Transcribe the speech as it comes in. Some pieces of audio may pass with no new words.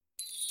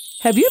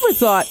Have you ever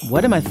thought,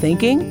 what am I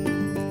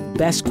thinking?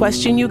 Best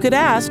question you could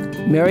ask.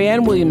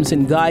 Marianne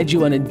Williamson guides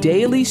you on a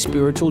daily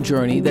spiritual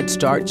journey that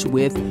starts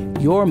with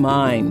your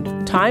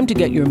mind. Time to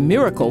get your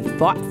miracle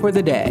thought for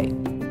the day.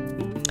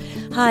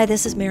 Hi,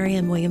 this is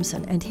Marianne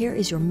Williamson, and here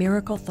is your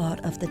miracle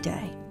thought of the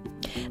day.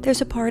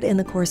 There's a part in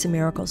the Course in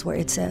Miracles where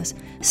it says,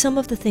 some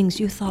of the things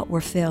you thought were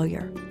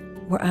failure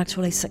were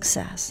actually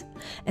success,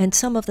 and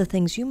some of the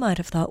things you might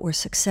have thought were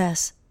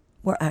success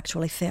were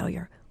actually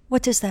failure.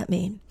 What does that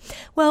mean?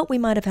 Well, we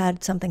might have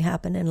had something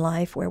happen in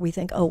life where we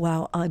think, oh,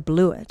 wow, I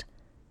blew it.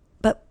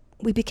 But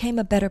we became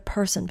a better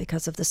person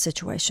because of the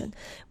situation.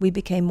 We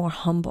became more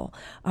humble.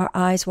 Our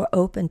eyes were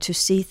open to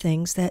see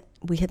things that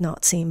we had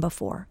not seen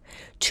before.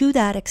 To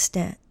that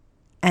extent,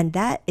 and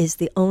that is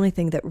the only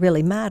thing that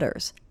really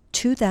matters,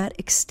 to that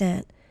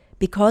extent,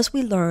 because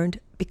we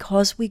learned,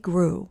 because we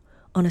grew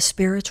on a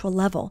spiritual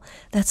level,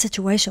 that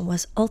situation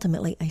was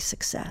ultimately a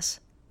success.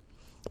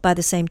 By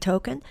the same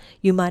token,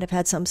 you might have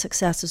had some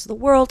success as the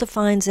world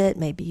defines it.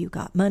 Maybe you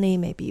got money,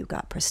 maybe you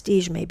got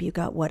prestige, maybe you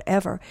got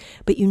whatever.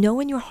 But you know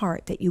in your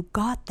heart that you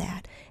got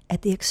that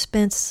at the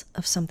expense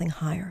of something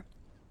higher.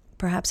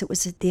 Perhaps it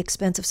was at the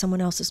expense of someone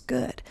else's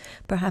good.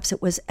 Perhaps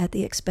it was at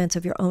the expense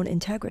of your own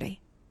integrity.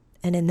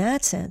 And in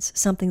that sense,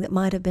 something that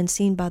might have been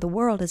seen by the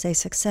world as a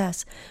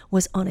success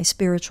was on a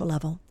spiritual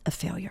level a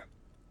failure.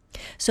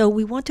 So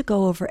we want to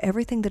go over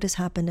everything that has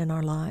happened in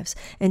our lives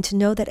and to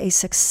know that a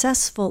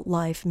successful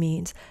life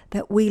means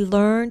that we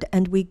learned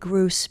and we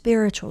grew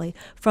spiritually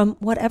from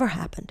whatever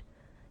happened.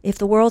 If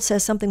the world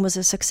says something was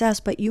a success,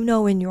 but you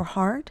know in your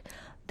heart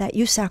that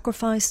you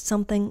sacrificed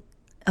something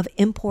of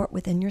import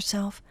within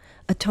yourself,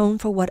 atone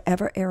for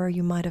whatever error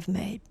you might have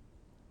made.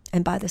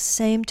 And by the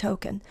same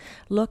token,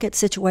 look at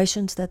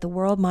situations that the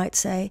world might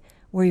say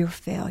were your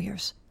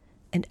failures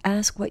and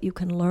ask what you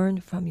can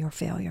learn from your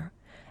failure.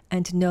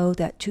 And know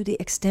that to the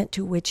extent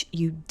to which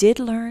you did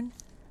learn,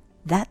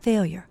 that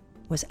failure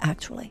was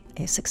actually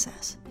a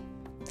success.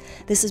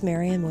 This is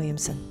Marianne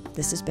Williamson.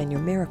 This has been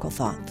your Miracle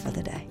Thought for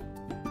the day.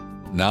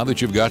 Now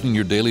that you've gotten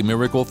your daily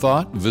miracle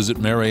thought, visit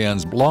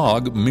Marianne's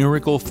blog,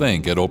 Miracle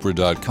Think, at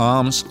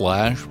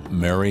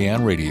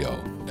oprah.com/Marianne Radio.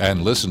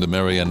 And listen to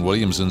Marianne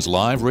Williamson's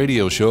live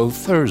radio show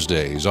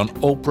Thursdays on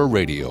Oprah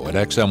Radio at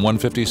XM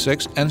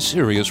 156 and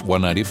Sirius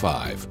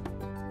 195.